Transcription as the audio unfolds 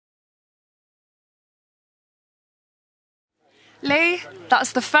Lee,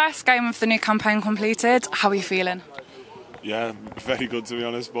 that's the first game of the new campaign completed. How are you feeling? Yeah, very good to be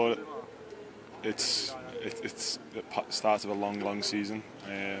honest, but it's the start of a long season.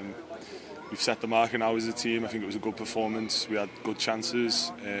 We've set the marker now as a team. I think it was a good performance. We had good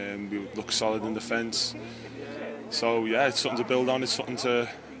chances. We looked solid in defence. So yeah, it's something to build on. It's something to.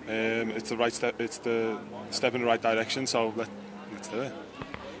 It's the right step. It's the step in the right direction. So let's do it.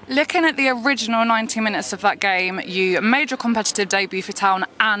 Looking at the original 90 minutes of that game, you made your competitive debut for Town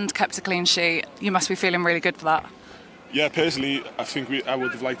and kept a clean sheet. You must be feeling really good for that. Yeah, personally, I think I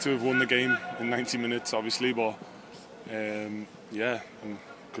would have liked to have won the game in 90 minutes, obviously, but yeah, I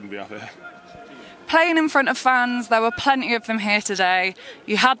couldn't be happier. Playing in front of fans, there were plenty of them here today.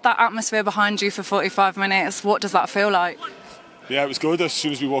 You had that atmosphere behind you for 45 minutes. What does that feel like? Yeah, it was good. As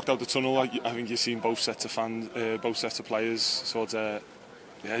soon as we walked out the tunnel, I think you've seen both sets of fans, both sets of players. Sort of,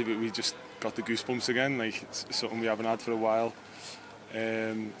 yeah, we just got the goosebumps again. Like it's something we haven't had for a while.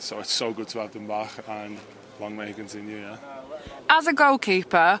 So it's so good to have them back, and long may it continue. Yeah. As a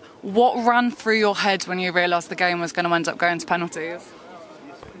goalkeeper, what ran through your head when you realised the game was going to end up going to penalties?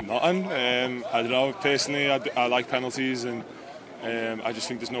 Nothing. I don't know. Personally, I like penalties, and I just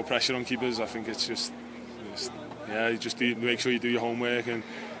think there's no pressure on keepers. I think it's just yeah, you just make sure you do your homework, and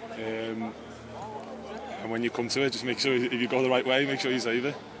when you come to it, just make sure if you go the right way, make sure you save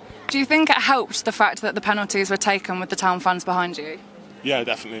it. Do you think it helped the fact that the penalties were taken with the Town fans behind you? Yeah,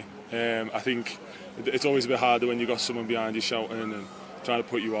 definitely. I think it's always a bit harder when you've got someone behind you shouting and trying to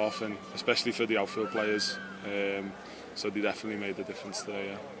put you off, and especially for the outfield players. So they definitely made the difference there.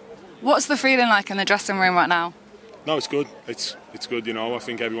 Yeah. What's the feeling like in the dressing room right now? No, it's good. It's good. You know, I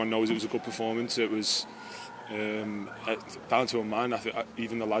think everyone knows it was a good performance. It was down to a man. I think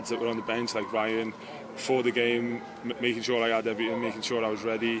even the lads that were on the bench, like Ryan, before the game, making sure I had everything, making sure I was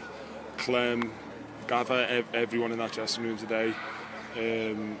ready. Clem, Gava, everyone in that dressing room today,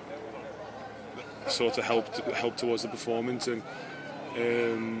 sort of helped towards the performance, and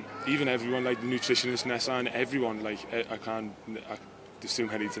even everyone, like the nutritionist Nessa, and everyone, like there's too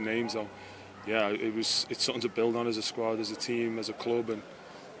many to name. So yeah, it's something to build on as a squad, as a team, as a club, and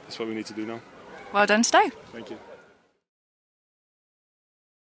that's what we need to do now. Well done today. Thank you.